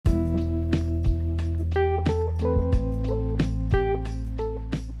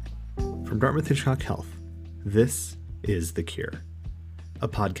Dartmouth-Hitchcock Health, this is The Cure, a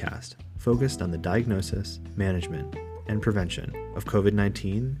podcast focused on the diagnosis, management, and prevention of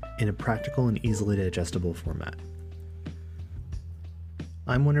COVID-19 in a practical and easily digestible format.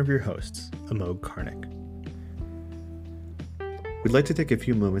 I'm one of your hosts, Amogh Karnik. We'd like to take a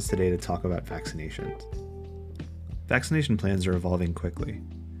few moments today to talk about vaccinations. Vaccination plans are evolving quickly.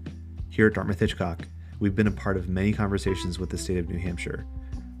 Here at Dartmouth-Hitchcock, we've been a part of many conversations with the state of New Hampshire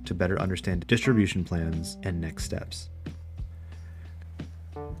to better understand distribution plans and next steps.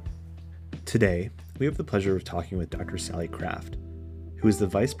 Today, we have the pleasure of talking with Dr. Sally Kraft, who is the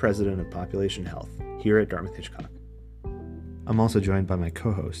Vice President of Population Health here at Dartmouth-Hitchcock. I'm also joined by my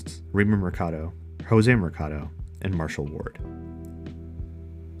co-hosts, Rima Mercado, Jose Mercado, and Marshall Ward.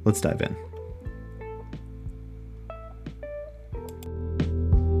 Let's dive in.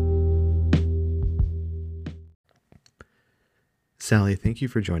 Sally, thank you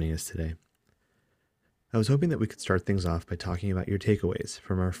for joining us today. I was hoping that we could start things off by talking about your takeaways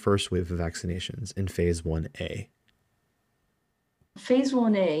from our first wave of vaccinations in Phase 1A. Phase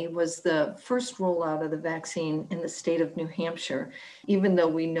 1A was the first rollout of the vaccine in the state of New Hampshire, even though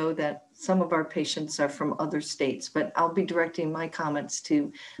we know that some of our patients are from other states, but I'll be directing my comments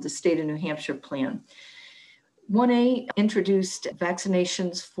to the state of New Hampshire plan. 1A introduced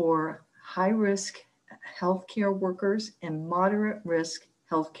vaccinations for high-risk healthcare workers and moderate-risk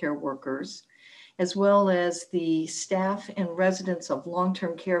healthcare workers, as well as the staff and residents of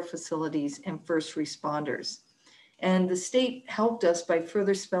long-term care facilities and first responders. And the state helped us by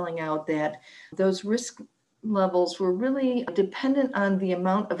further spelling out that those risk levels were really dependent on the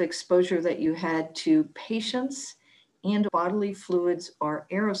amount of exposure that you had to patients and bodily fluids or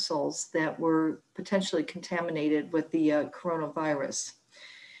aerosols that were potentially contaminated with the coronavirus.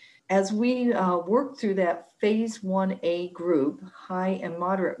 As we worked through that Phase 1A group, high and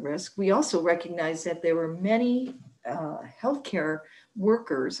moderate risk, we also recognized that there were many healthcare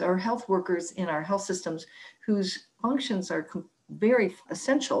workers or health workers in our health systems whose functions are very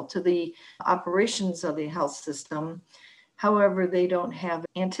essential to the operations of the health system. However, they don't have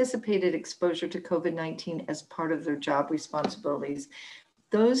anticipated exposure to COVID-19 as part of their job responsibilities.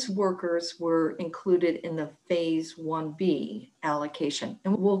 Those workers were included in the Phase 1B allocation,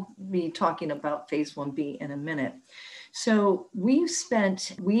 and we'll be talking about Phase 1B in a minute. So we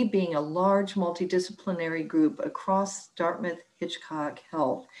being a large multidisciplinary group across Dartmouth-Hitchcock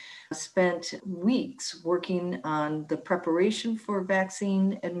Health, spent weeks working on the preparation for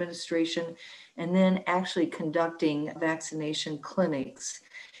vaccine administration and then actually conducting vaccination clinics.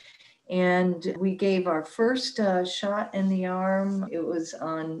 And we gave our first shot in the arm. It was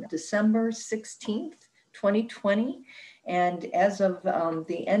on December 16th, 2020. And as of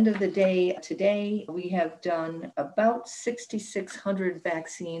the end of the day today, we have done about 6,600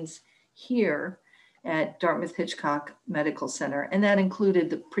 vaccines here at Dartmouth-Hitchcock Medical Center. And that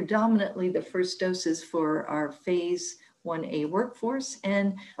included predominantly the first doses for our Phase 1A workforce,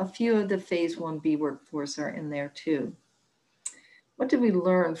 and a few of the Phase 1B workforce are in there too. What did we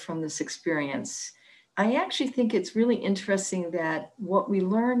learn from this experience? I actually think it's really interesting that what we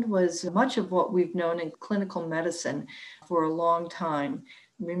learned was much of what we've known in clinical medicine for a long time.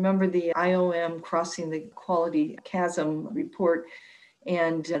 Remember the IOM Crossing the Quality Chasm report,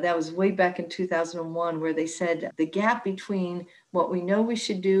 and that was way back in 2001, where they said the gap between what we know we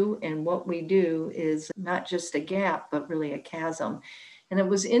should do and what we do is not just a gap, but really a chasm. And it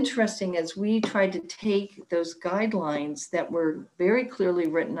was interesting as we tried to take those guidelines that were very clearly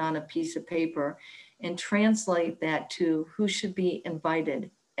written on a piece of paper and translate that to who should be invited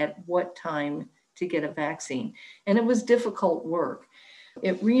at what time to get a vaccine. And it was difficult work.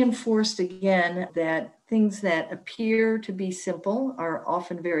 It reinforced again that things that appear to be simple are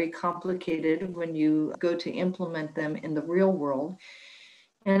often very complicated when you go to implement them in the real world.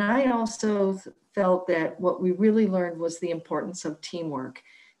 And I also felt that what we really learned was the importance of teamwork.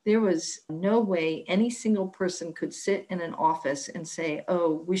 There was no way any single person could sit in an office and say,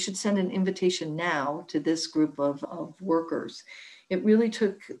 oh, we should send an invitation now to this group of workers. It really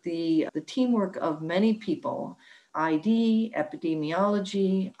took the teamwork of many people, ID,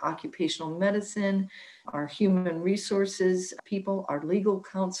 epidemiology, occupational medicine, our human resources people, our legal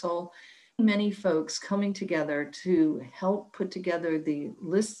counsel, many folks coming together to help put together the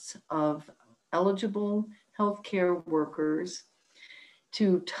lists of eligible healthcare workers,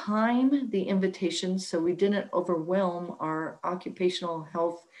 to time the invitations so we didn't overwhelm our occupational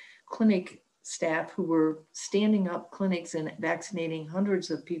health clinic staff who were standing up clinics and vaccinating hundreds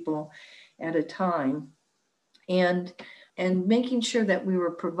of people at a time, and making sure that we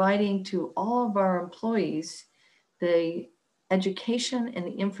were providing to all of our employees the education and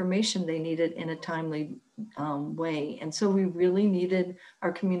the information they needed in a timely way. And so we really needed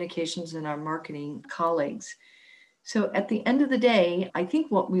our communications and our marketing colleagues. So at the end of the day, I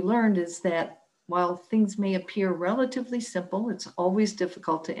think what we learned is that while things may appear relatively simple, it's always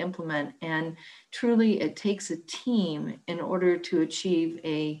difficult to implement. And truly, it takes a team in order to achieve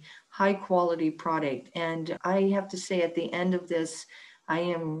a high quality product. And I have to say, at the end of this, I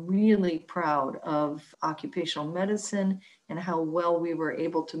am really proud of occupational medicine and how well we were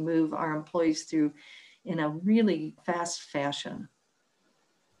able to move our employees through in a really fast fashion.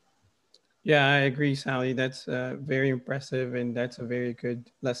 Yeah, I agree, Sally. That's very impressive, and that's a very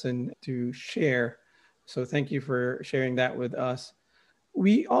good lesson to share. So thank you for sharing that with us.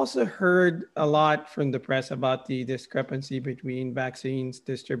 We also heard a lot from the press about the discrepancy between vaccines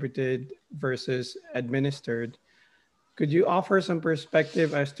distributed versus administered. Could you offer some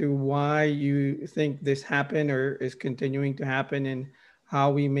perspective as to why you think this happened or is continuing to happen, and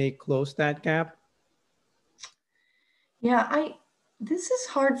how we may close that gap? Yeah, this is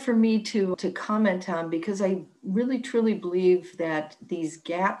hard for me to comment on because I really truly believe that these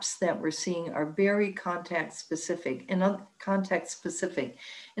gaps that we're seeing are very context specific. In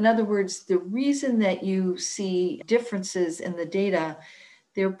other words, the reason that you see differences in the data,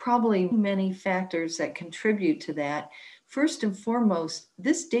 there are probably many factors that contribute to that. First and foremost,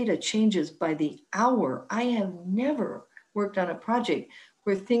 this data changes by the hour. I have never worked on a project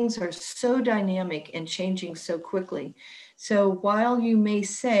where things are so dynamic and changing so quickly. So while you may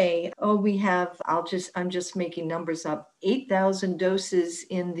say, oh, we have, I'm just making numbers up, 8,000 doses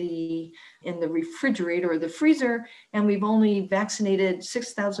in the refrigerator or the freezer, and we've only vaccinated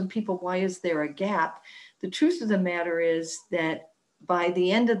 6,000 people, why is there a gap? The truth of the matter is that by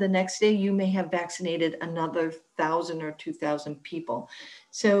the end of the next day, you may have vaccinated another 1,000 or 2,000 people.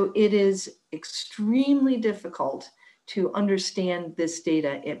 So it is extremely difficult to understand this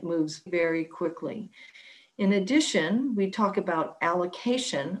data. It moves very quickly. In addition, we talk about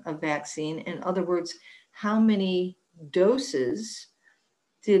allocation of vaccine. In other words, how many doses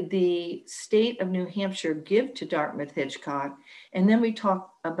did the state of New Hampshire give to Dartmouth-Hitchcock? And then we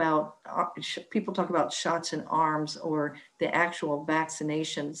talk about, people talk about shots in arms or the actual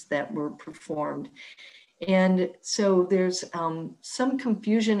vaccinations that were performed. And so there's some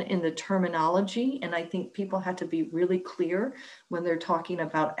confusion in the terminology, and I think people have to be really clear when they're talking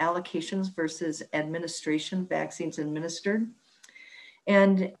about allocations versus administration, vaccines administered.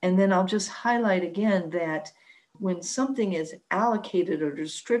 And then I'll just highlight again that when something is allocated or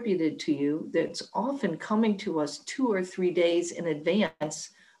distributed to you, that's often coming to us 2 or 3 days in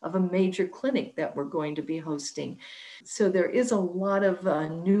advance of a major clinic that we're going to be hosting. So there is a lot of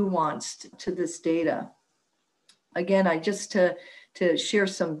nuance to this data. Again, I just to share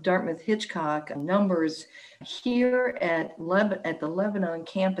some Dartmouth-Hitchcock numbers, here at the Lebanon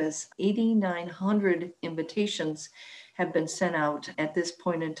campus, 8,900 invitations have been sent out at this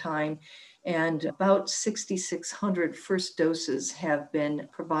point in time, and about 6,600 first doses have been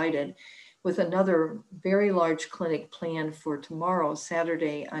provided, with another very large clinic planned for tomorrow,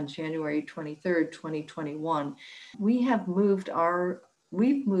 Saturday, on January 23rd, 2021. We've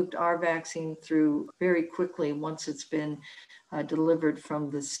moved our vaccine through very quickly once it's been delivered from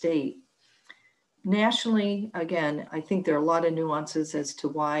the state. Nationally, again, I think there are a lot of nuances as to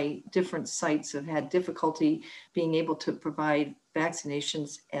why different sites have had difficulty being able to provide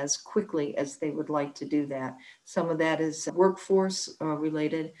vaccinations as quickly as they would like to do that. Some of that is workforce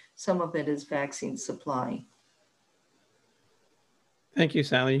related, some of it is vaccine supply. Thank you,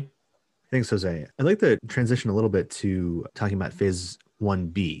 Sally. Thanks, Jose. I'd like to transition a little bit to talking about phase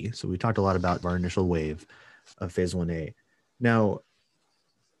 1B. So we talked a lot about our initial wave of phase 1A. Now,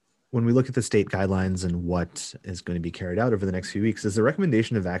 when we look at the state guidelines and what is going to be carried out over the next few weeks, does the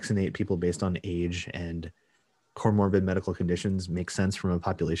recommendation to vaccinate people based on age and comorbid medical conditions make sense from a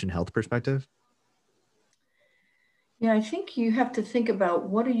population health perspective? Yeah, I think you have to think about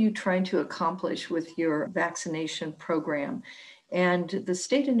what are you trying to accomplish with your vaccination program. And the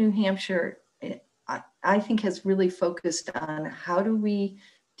state of New Hampshire, I think, has really focused on how do we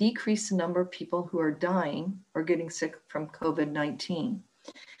decrease the number of people who are dying or getting sick from COVID-19.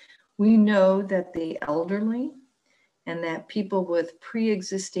 We know that the elderly and that people with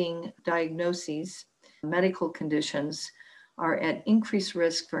pre-existing diagnoses, medical conditions, are at increased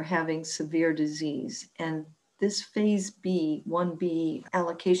risk for having severe disease. And this phase 1B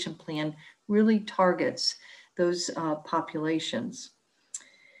allocation plan really targets those populations.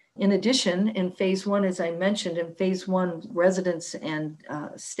 In addition, in phase 1, as I mentioned, in phase 1, residents and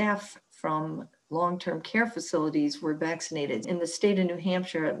staff from long-term care facilities were vaccinated. In the state of New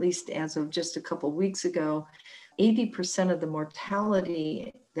Hampshire, at least as of just a couple of weeks ago, 80% of the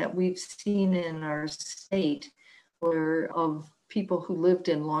mortality that we've seen in our state were of people who lived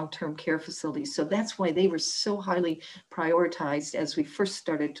in long-term care facilities. So that's why they were so highly prioritized as we first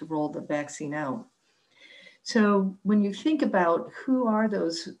started to roll the vaccine out. So when you think about who are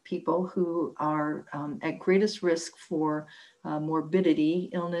those people who are at greatest risk for morbidity,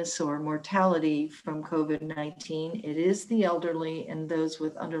 illness, or mortality from COVID-19, it is the elderly and those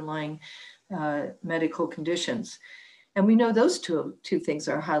with underlying medical conditions. And we know those two things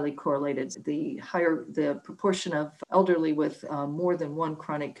are highly correlated. The proportion of elderly with more than one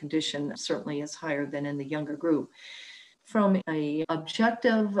chronic condition certainly is higher than in the younger group. From an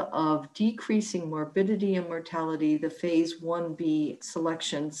objective of decreasing morbidity and mortality, the phase 1B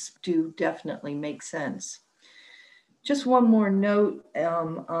selections do definitely make sense. Just one more note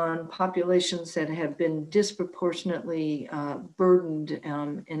on populations that have been disproportionately burdened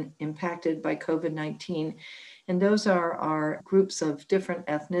and impacted by COVID-19. And those are our groups of different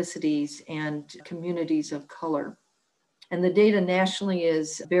ethnicities and communities of color. And the data nationally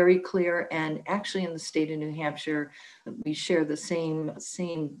is very clear, and actually in the state of New Hampshire, we share the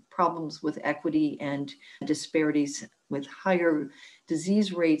same problems with equity and disparities, with higher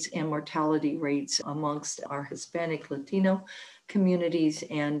disease rates and mortality rates amongst our Hispanic Latino communities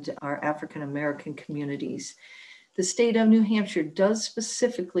and our African American communities. The state of New Hampshire does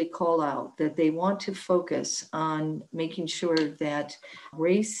specifically call out that they want to focus on making sure that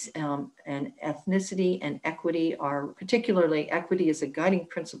race and ethnicity and equity are, particularly equity is a guiding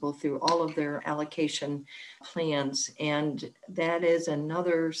principle through all of their allocation plans. And that is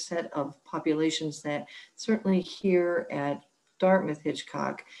another set of populations that certainly here at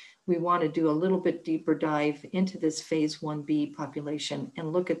Dartmouth-Hitchcock, we want to do a little bit deeper dive into this phase 1B population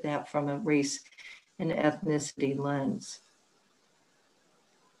and look at that from a race and ethnicity lens.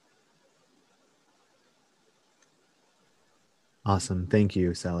 Awesome. Thank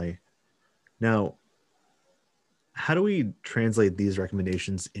you, Sally. Now, how do we translate these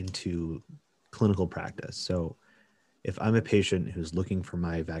recommendations into clinical practice? So if I'm a patient who's looking for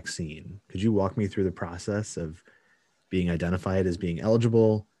my vaccine, could you walk me through the process of being identified as being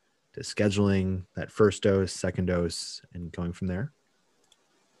eligible, to scheduling that first dose, second dose, and going from there?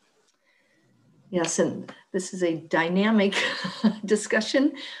 Yes, and this is a dynamic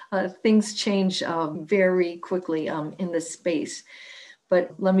discussion. Things change very quickly in this space.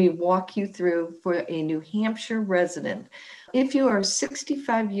 But let me walk you through for a New Hampshire resident. If you are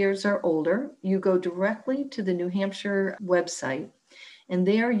 65 years or older, you go directly to the New Hampshire website, and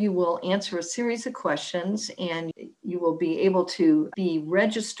there you will answer a series of questions and you will be able to be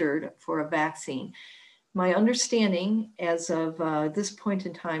registered for a vaccine. My understanding as of this point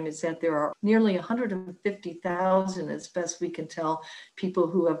in time is that there are nearly 150,000, as best we can tell, people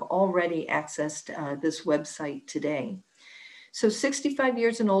who have already accessed this website today. So 65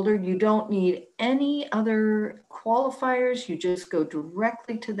 years and older, you don't need any other qualifiers. You just go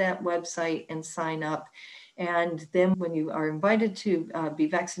directly to that website and sign up. And then when you are invited to be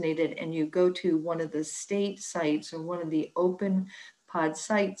vaccinated and you go to one of the state sites or one of the open pod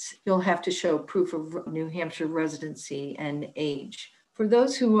sites, you'll have to show proof of New Hampshire residency and age. For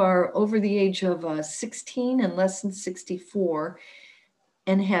those who are over the age of 16 and less than 64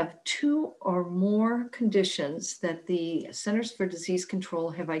 and have 2 or more conditions that the Centers for Disease Control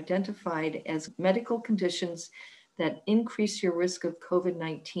have identified as medical conditions that increase your risk of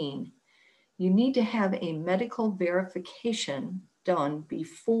COVID-19, you need to have a medical verification done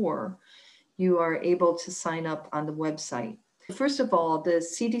before you are able to sign up on the website. First of all, the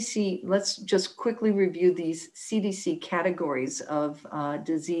CDC, let's just quickly review these CDC categories of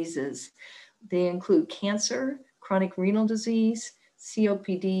diseases. They include cancer, chronic renal disease,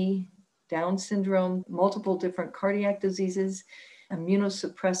 COPD, Down syndrome, multiple different cardiac diseases,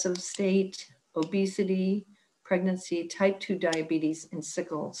 immunosuppressive state, obesity, pregnancy, type 2 diabetes, and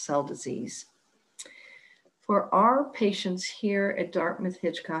sickle cell disease. For our patients here at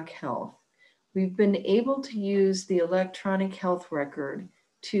Dartmouth-Hitchcock Health, we've been able to use the electronic health record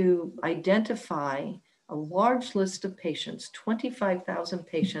to identify a large list of patients, 25,000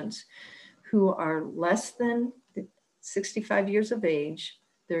 patients who are less than 65 years of age,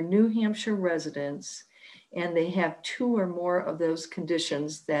 they're New Hampshire residents, and they have 2 or more of those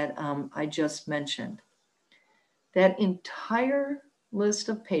conditions that I just mentioned. That entire list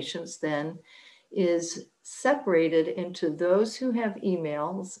of patients then is separated into those who have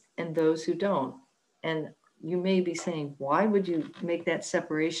emails and those who don't. And you may be saying, why would you make that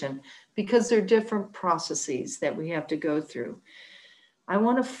separation? Because there are different processes that we have to go through. I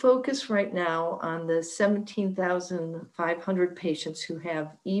want to focus right now on the 17,500 patients who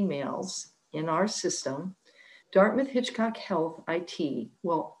have emails in our system Dartmouth-Hitchcock Health IT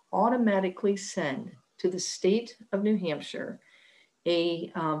will automatically send to the state of New Hampshire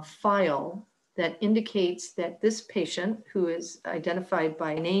a file that indicates that this patient, who is identified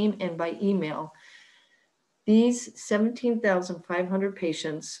by name and by email, these 17,500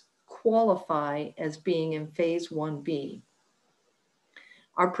 patients qualify as being in phase 1B.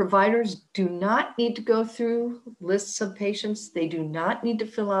 Our providers do not need to go through lists of patients. They do not need to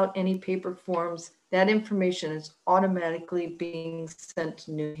fill out any paper forms. That information is automatically being sent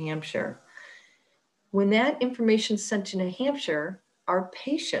to New Hampshire. When that information is sent to New Hampshire, our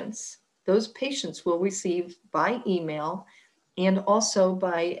patients, those patients will receive by email and also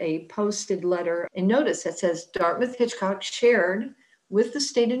by a posted letter and notice that says Dartmouth-Hitchcock shared with the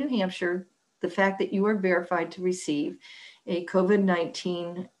state of New Hampshire the fact that you are verified to receive a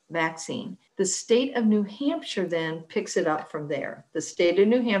COVID-19 vaccine. The state of New Hampshire then picks it up from there. The state of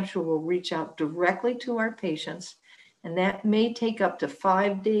New Hampshire will reach out directly to our patients, and that may take up to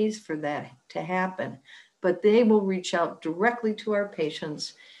 5 days for that to happen, but they will reach out directly to our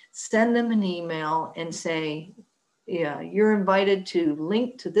patients, send them an email and say, yeah, you're invited to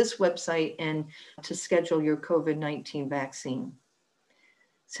link to this website and to schedule your COVID-19 vaccine.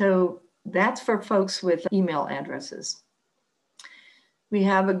 So that's for folks with email addresses. We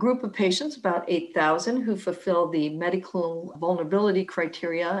have a group of patients, about 8,000, who fulfill the medical vulnerability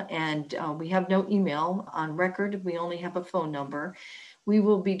criteria, and we have no email on record. We only have a phone number. We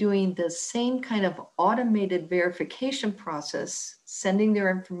will be doing the same kind of automated verification process, sending their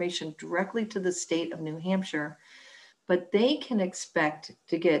information directly to the state of New Hampshire, but they can expect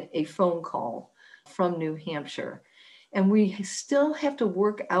to get a phone call from New Hampshire. And we still have to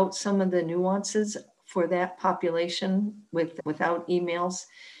work out some of the nuances for that population without emails.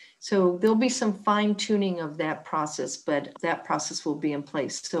 So there'll be some fine tuning of that process, but that process will be in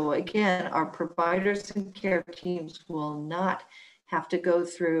place. So again, our providers and care teams will not have to go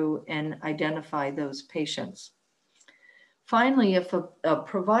through and identify those patients. Finally, if a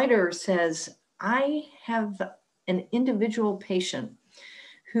provider says, I have an individual patient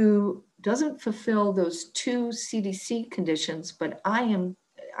who doesn't fulfill those 2 CDC conditions, but I'm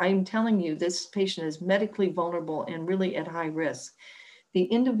telling you this patient is medically vulnerable and really at high risk, the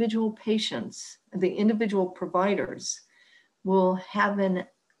individual patients, the individual providers will have an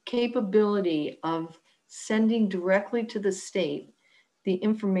capability of sending directly to the state the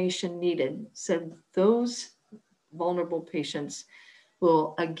information needed. So those vulnerable patients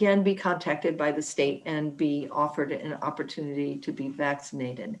will again be contacted by the state and be offered an opportunity to be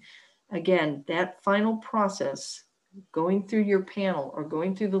vaccinated. Again, that final process, going through your panel or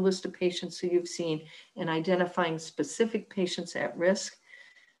going through the list of patients who you've seen and identifying specific patients at risk,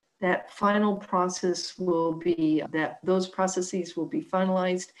 that final process will be, those processes will be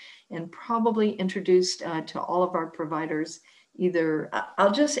finalized and probably introduced to all of our providers. Either,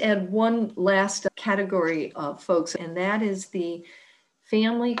 I'll just add one last category of folks, and that is the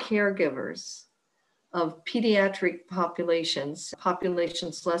family caregivers of pediatric populations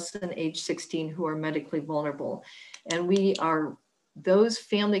less than age 16 who are medically vulnerable. And those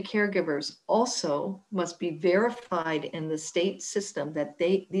family caregivers also must be verified in the state system that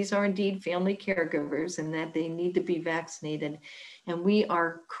these are indeed family caregivers and that they need to be vaccinated. And we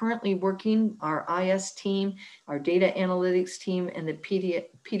are currently working, our IS team, our data analytics team, and the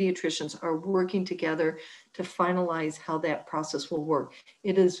pediatricians are working together to finalize how that process will work.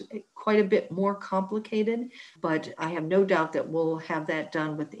 It is quite a bit more complicated, but I have no doubt that we'll have that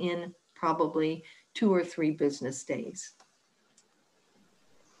done within probably 2 or 3 business days.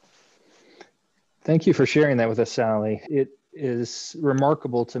 Thank you for sharing that with us, Sally. It is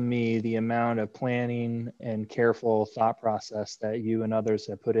remarkable to me the amount of planning and careful thought process that you and others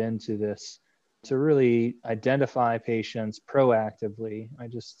have put into this to really identify patients proactively. I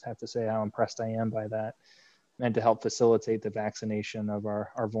just have to say how impressed I am by that, and to help facilitate the vaccination of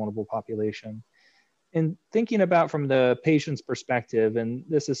our vulnerable population. And thinking about from the patient's perspective, and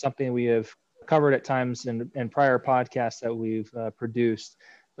this is something we have covered at times in prior podcasts that we've produced,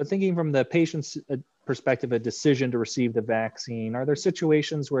 but thinking from the patient's perspective, a decision to receive the vaccine, are there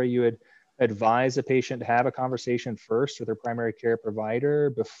situations where you would advise a patient to have a conversation first with their primary care provider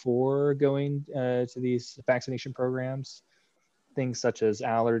before going to these vaccination programs? Things such as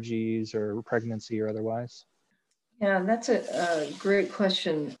allergies or pregnancy or otherwise? Yeah, that's a great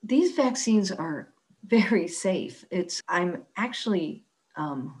question. These vaccines are very safe. I'm actually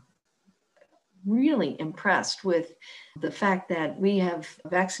really impressed with the fact that we have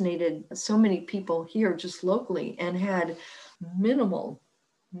vaccinated so many people here just locally and had minimal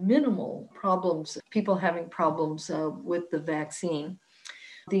problems, people having problems with the vaccine.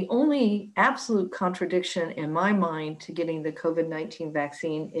 The only absolute contradiction in my mind to getting the COVID-19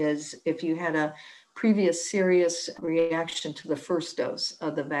 vaccine is if you had a previous serious reaction to the first dose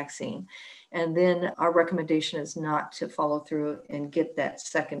of the vaccine. And then our recommendation is not to follow through and get that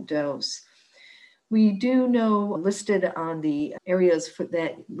second dose. We do know listed on the areas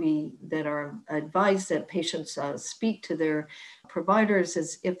that are advised that patients speak to their providers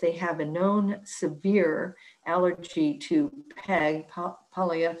is if they have a known severe allergy to PEG,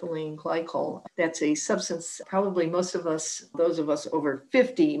 polyethylene glycol. That's a substance probably most of us, those of us over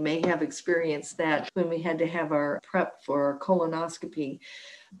 50, may have experienced that when we had to have our prep for our colonoscopy.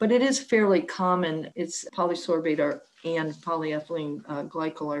 But it is fairly common. It's polysorbate and polyethylene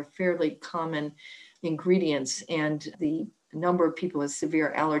glycol are fairly common ingredients, and the number of people with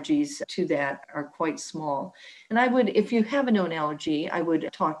severe allergies to that are quite small. And I would, if you have a known allergy, I would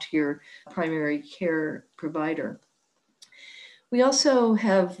talk to your primary care provider. We also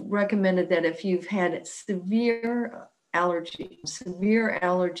have recommended that if you've had severe allergies,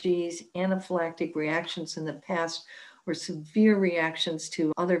 anaphylactic reactions in the past, or severe reactions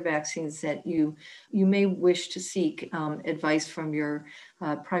to other vaccines, that you may wish to seek advice from your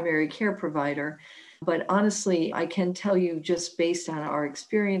primary care provider. But honestly, I can tell you just based on our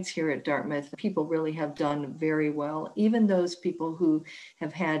experience here at Dartmouth, people really have done very well, even those people who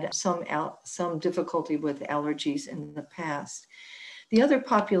have had some difficulty with allergies in the past. The other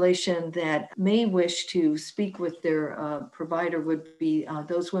population that may wish to speak with their provider would be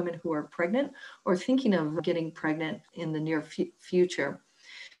those women who are pregnant or thinking of getting pregnant in the near future.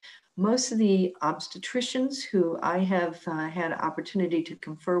 Most of the obstetricians who I have had opportunity to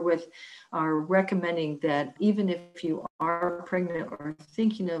confer with are recommending that even if you are pregnant or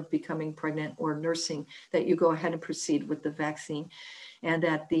thinking of becoming pregnant or nursing, that you go ahead and proceed with the vaccine, and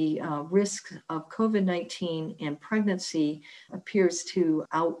that the risk of COVID-19 and pregnancy appears to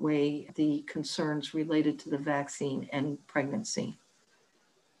outweigh the concerns related to the vaccine and pregnancy.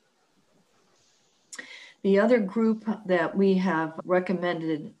 The other group that we have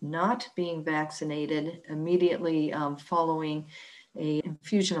recommended not being vaccinated immediately following an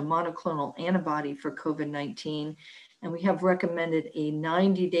infusion of monoclonal antibody for COVID-19, and we have recommended a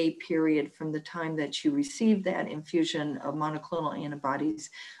 90-day period from the time that you receive that infusion of monoclonal antibodies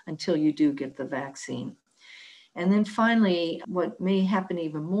until you do get the vaccine. And then finally, what may happen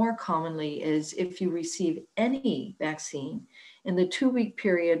even more commonly is if you receive any vaccine in the 2-week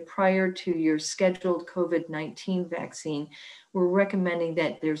period prior to your scheduled COVID-19 vaccine, we're recommending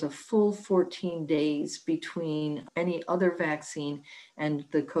that there's a full 14 days between any other vaccine and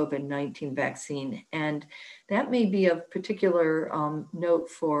the COVID-19 vaccine. And that may be of particular note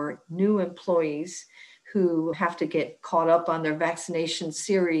for new employees who have to get caught up on their vaccination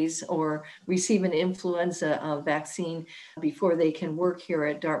series or receive an influenza vaccine before they can work here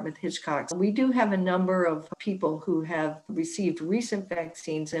at Dartmouth-Hitchcock. We do have a number of people who have received recent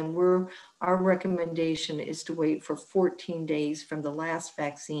vaccines, and our recommendation is to wait for 14 days from the last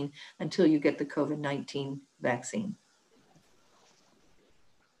vaccine until you get the COVID-19 vaccine.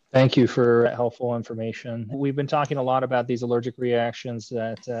 Thank you for helpful information. We've been talking a lot about these allergic reactions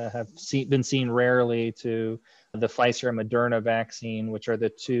that have been seen rarely to the Pfizer and Moderna vaccine, which are the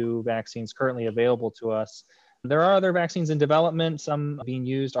two vaccines currently available to us. There are other vaccines in development, some being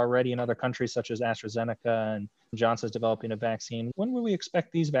used already in other countries, such as AstraZeneca, and Johnson's developing a vaccine. When will we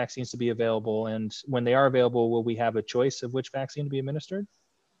expect these vaccines to be available? And when they are available, will we have a choice of which vaccine to be administered?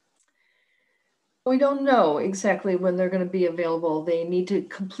 We don't know exactly when they're going to be available. They need to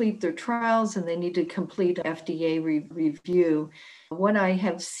complete their trials and they need to complete FDA review. What I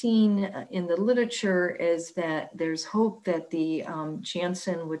have seen in the literature is that there's hope that the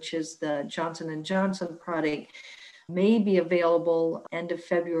Janssen, which is the Johnson & Johnson product, may be available end of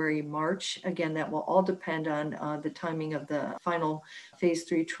February, March. Again, that will all depend on the timing of the final phase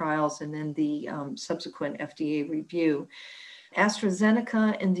 3 trials and then the subsequent FDA review.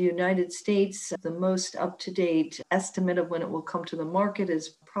 AstraZeneca in the United States, the most up-to-date estimate of when it will come to the market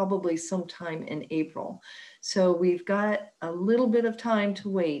is probably sometime in April. So we've got a little bit of time to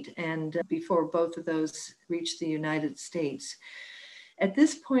wait and before both of those reach the United States. At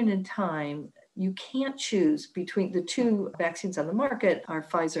this point in time, you can't choose between the two vaccines on the market are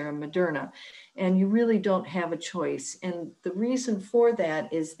Pfizer and Moderna, and you really don't have a choice. And the reason for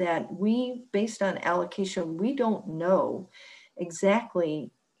that is that based on allocation, we don't know exactly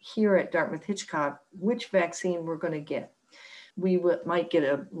here at Dartmouth-Hitchcock which vaccine we're going to get. We might get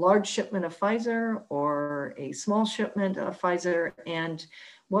a large shipment of Pfizer or a small shipment of Pfizer, and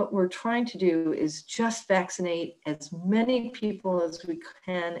what we're trying to do is just vaccinate as many people as we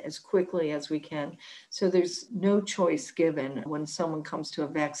can, as quickly as we can. So there's no choice given when someone comes to a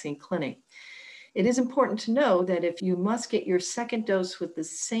vaccine clinic. It is important to know that if you must get your second dose with the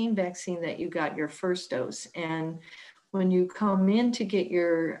same vaccine that you got your first dose, and when you come in to get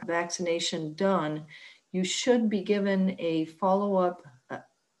your vaccination done, you should be given a follow-up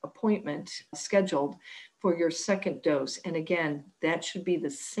appointment scheduled for your second dose. And again, that should be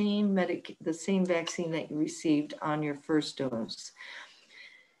the same vaccine that you received on your first dose.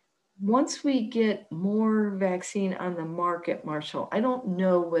 Once we get more vaccine on the market, Marshall, I don't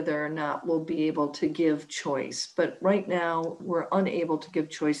know whether or not we'll be able to give choice, but right now we're unable to give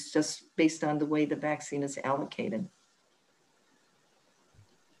choice just based on the way the vaccine is allocated.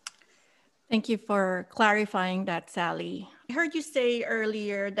 Thank you for clarifying that, Sally. I heard you say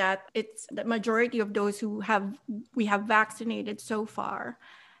earlier that it's the majority of those who we have vaccinated so far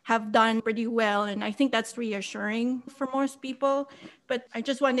have done pretty well. And I think that's reassuring for most people. But I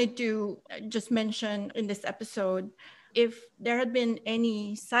just wanted to just mention in this episode, if there had been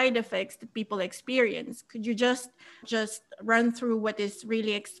any side effects that people experience, could you just run through what is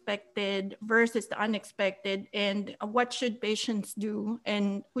really expected versus the unexpected, and what should patients do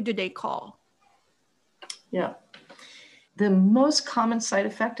and who do they call? Yeah. The most common side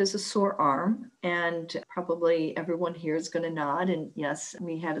effect is a sore arm, and probably everyone here is going to nod. And yes,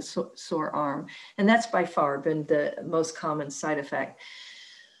 we had a sore arm, and that's by far been the most common side effect.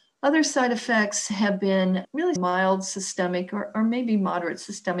 Other side effects have been really mild systemic or maybe moderate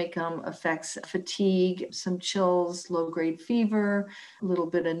systemic effects, fatigue, some chills, low-grade fever, a little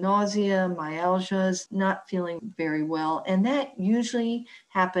bit of nausea, myalgias, not feeling very well. And that usually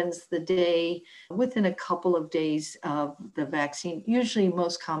happens the day within a couple of days of the vaccine, usually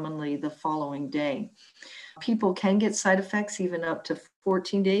most commonly the following day. People can get side effects even up to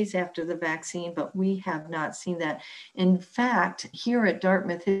 14 days after the vaccine, but we have not seen that. In fact, here at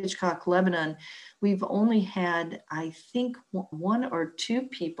Dartmouth-Hitchcock Lebanon, we've only had, I think, 1 or 2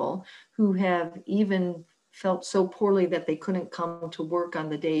 people who have even felt so poorly that they couldn't come to work on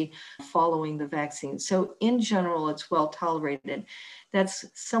the day following the vaccine. So in general, it's well tolerated. That's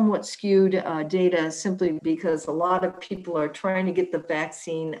somewhat skewed data simply because a lot of people are trying to get the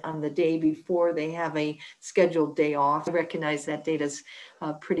vaccine on the day before they have a scheduled day off. I recognize that data is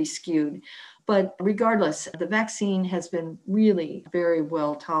pretty skewed. But regardless, the vaccine has been really very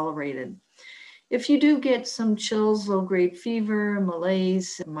well tolerated. If you do get some chills, low-grade fever,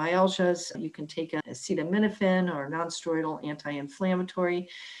 malaise, myalgias, you can take acetaminophen or non-steroidal anti-inflammatory.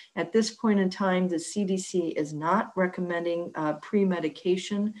 At this point in time, the CDC is not recommending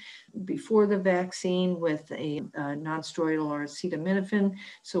pre-medication before the vaccine with a non-steroidal or acetaminophen.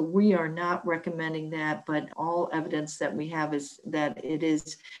 So we are not recommending that, but all evidence that we have is that it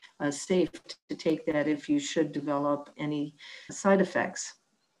is safe to take that if you should develop any side effects.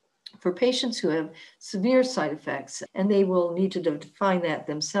 For patients who have severe side effects, and they will need to define that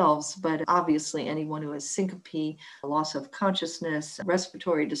themselves, but obviously anyone who has syncope, loss of consciousness,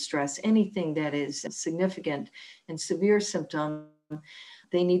 respiratory distress, anything that is significant and severe symptom,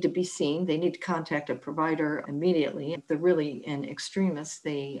 they need to be seen. They need to contact a provider immediately. If they're really in extremis,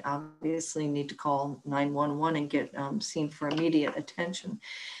 they obviously need to call 911 and get seen for immediate attention.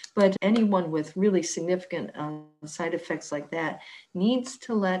 But anyone with really significant side effects like that needs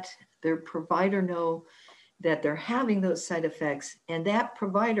to let their provider know that they're having those side effects. And that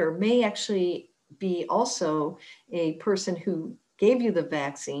provider may actually be also a person who gave you the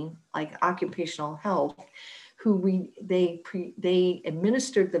vaccine, like occupational health, who they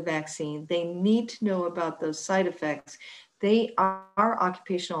administered the vaccine. They need to know about those side effects. They are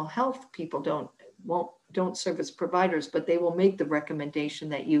occupational health people, don't serve as providers, but they will make the recommendation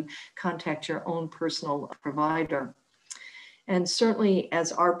that you contact your own personal provider. And certainly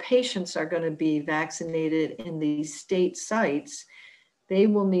as our patients are going to be vaccinated in these state sites, they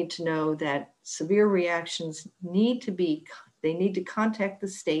will need to know that severe reactions need to contact the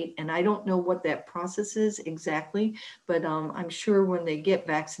state. And I don't know what that process is exactly, but I'm sure when they get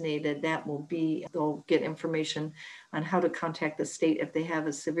vaccinated, they'll get information on how to contact the state if they have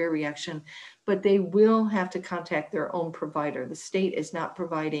a severe reaction, but they will have to contact their own provider. The state is not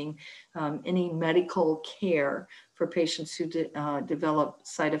providing any medical care for patients who develop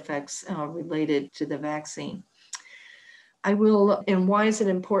side effects related to the vaccine. And why is it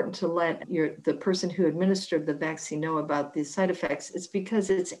important to let the person who administered the vaccine know about the side effects? It's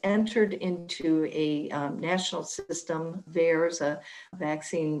because it's entered into a national system. There's a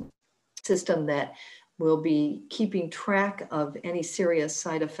vaccine system that We'll be keeping track of any serious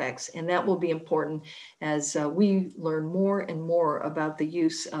side effects, and that will be important as we learn more and more about the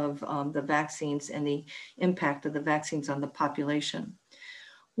use of the vaccines and the impact of the vaccines on the population.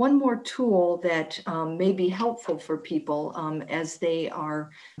 One more tool that may be helpful for people as they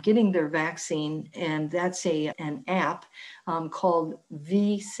are getting their vaccine, and that's an app called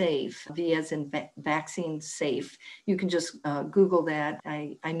vSafe, V as in vaccine safe. You can just Google that.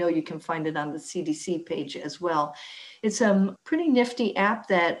 I know you can find it on the CDC page as well. It's a pretty nifty app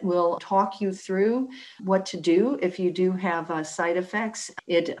that will talk you through what to do if you do have side effects.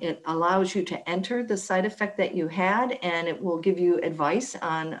 It allows you to enter the side effect that you had, and it will give you advice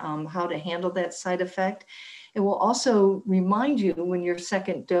on how to handle that side effect. It will also remind you when your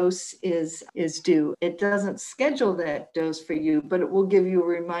second dose is due. It doesn't schedule that dose for you, but it will give you a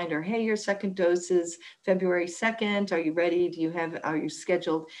reminder. Hey, your second dose is February 2nd. Are you ready? Are you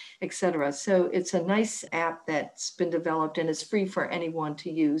scheduled, etc. So it's a nice app that's been developed and is free for anyone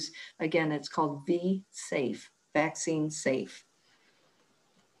to use. Again, it's called vSafe, Vaccine Safe.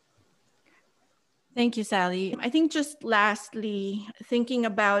 Thank you, Sally. I think just lastly, thinking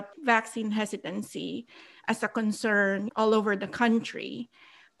about vaccine hesitancy as a concern all over the country,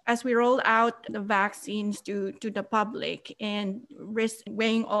 as we roll out the vaccines to the public and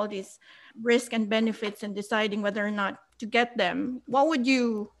weighing all these risks and benefits and deciding whether or not to get them, what would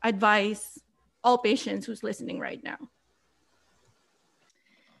you advise all patients who's listening right now?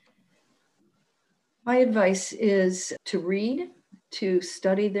 My advice is to read, to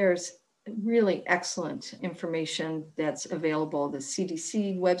study. There's really excellent information that's available. The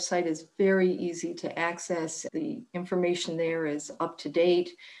CDC website is very easy to access. The information there is up to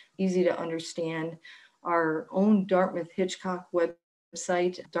date, easy to understand. Our own Dartmouth-Hitchcock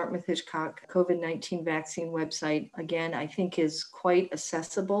website, Dartmouth-Hitchcock COVID-19 vaccine website, again, I think is quite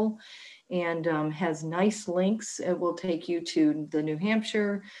accessible and has nice links. It will take you to the New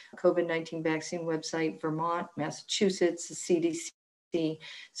Hampshire COVID-19 vaccine website, Vermont, Massachusetts, the CDC.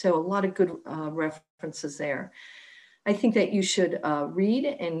 So a lot of good references there. I think that you should read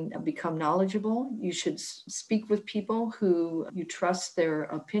and become knowledgeable. You should speak with people who you trust their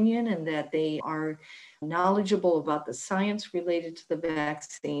opinion and that they are knowledgeable about the science related to the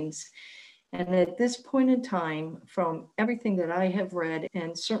vaccines. And at this point in time, from everything that I have read,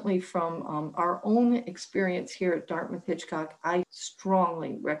 and certainly from our own experience here at Dartmouth-Hitchcock, I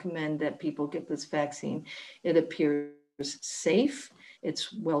strongly recommend that people get this vaccine. It appears safe,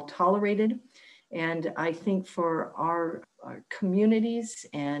 it's well tolerated, and I think for our communities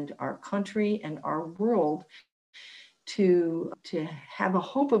and our country and our world to have a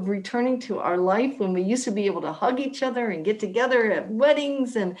hope of returning to our life when we used to be able to hug each other and get together at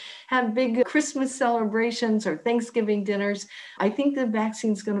weddings and have big Christmas celebrations or Thanksgiving dinners, I think the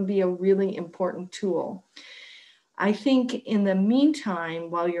vaccine is going to be a really important tool. I think in the meantime,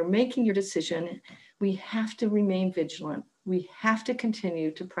 while you're making your decision, we have to remain vigilant. We have to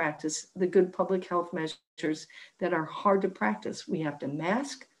continue to practice the good public health measures that are hard to practice. We have to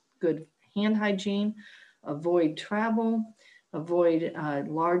mask, good hand hygiene, avoid travel, avoid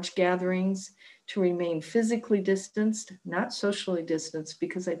large gatherings, to remain physically distanced, not socially distanced,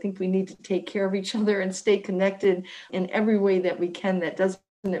 because I think we need to take care of each other and stay connected in every way that we can that doesn't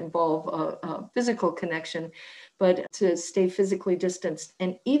involve a physical connection, but to stay physically distanced.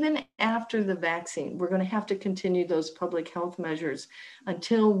 And even after the vaccine, we're going to have to continue those public health measures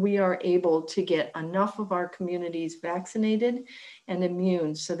until we are able to get enough of our communities vaccinated and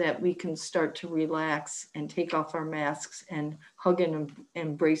immune so that we can start to relax and take off our masks and hug and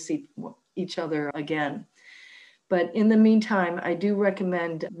embrace each other again. But in the meantime, I do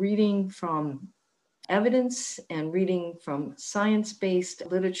recommend reading from evidence and reading from science-based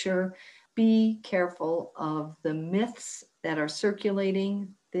literature. Be careful of the myths that are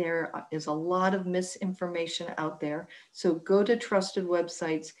circulating. There is a lot of misinformation out there. So go to trusted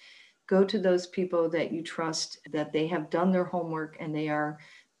websites, go to those people that you trust, that they have done their homework and they are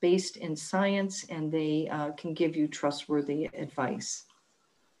based in science and they can give you trustworthy advice.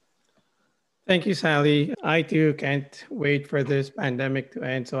 Thank you, Sally. I too can't wait for this pandemic to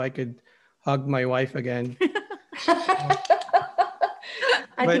end so I could hug my wife again.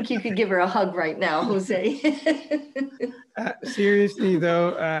 I think you could give her a hug right now, Jose. Seriously,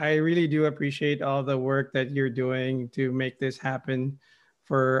 though, I really do appreciate all the work that you're doing to make this happen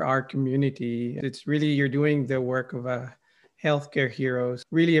for our community. It's really, you're doing the work of a healthcare heroes.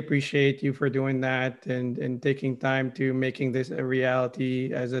 Really appreciate you for doing that and taking time to making this a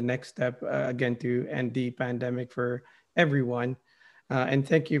reality as a next step, again, to end the pandemic for everyone. And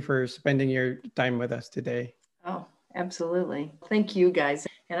thank you for spending your time with us today. Oh, absolutely. Thank you, guys.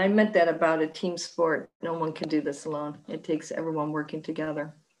 And I meant that about a team sport. No one can do this alone. It takes everyone working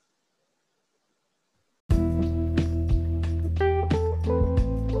together.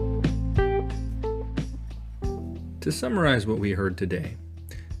 To summarize what we heard today,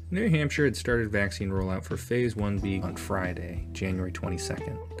 New Hampshire had started vaccine rollout for Phase 1B on Friday, January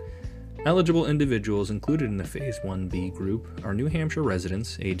 22nd. Eligible individuals included in the Phase 1B group are New Hampshire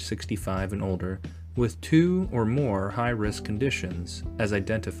residents age 65 and older with 2 or more high-risk conditions as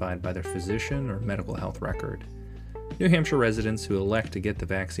identified by their physician or medical health record. New Hampshire residents who elect to get the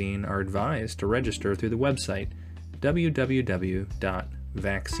vaccine are advised to register through the website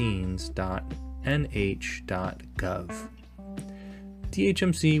www.vaccines.nh.gov.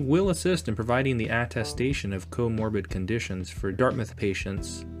 DHMC will assist in providing the attestation of comorbid conditions for Dartmouth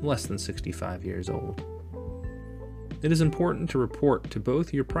patients less than 65 years old. It is important to report to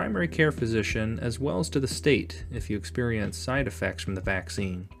both your primary care physician as well as to the state if you experience side effects from the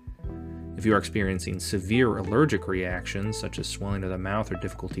vaccine. If you are experiencing severe allergic reactions such as swelling of the mouth or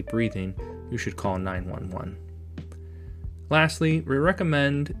difficulty breathing, you should call 911. Lastly, we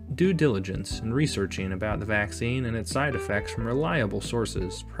recommend due diligence in researching about the vaccine and its side effects from reliable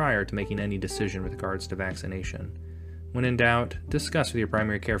sources prior to making any decision with regards to vaccination. When in doubt, discuss with your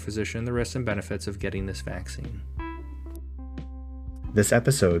primary care physician the risks and benefits of getting this vaccine. This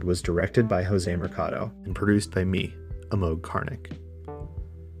episode was directed by Rima Mercado and produced by me, Amogh Karnik.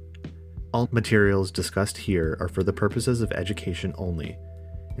 All materials discussed here are for the purposes of education only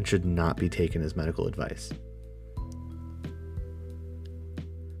and should not be taken as medical advice.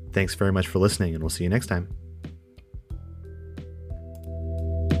 Thanks very much for listening, and we'll see you next time.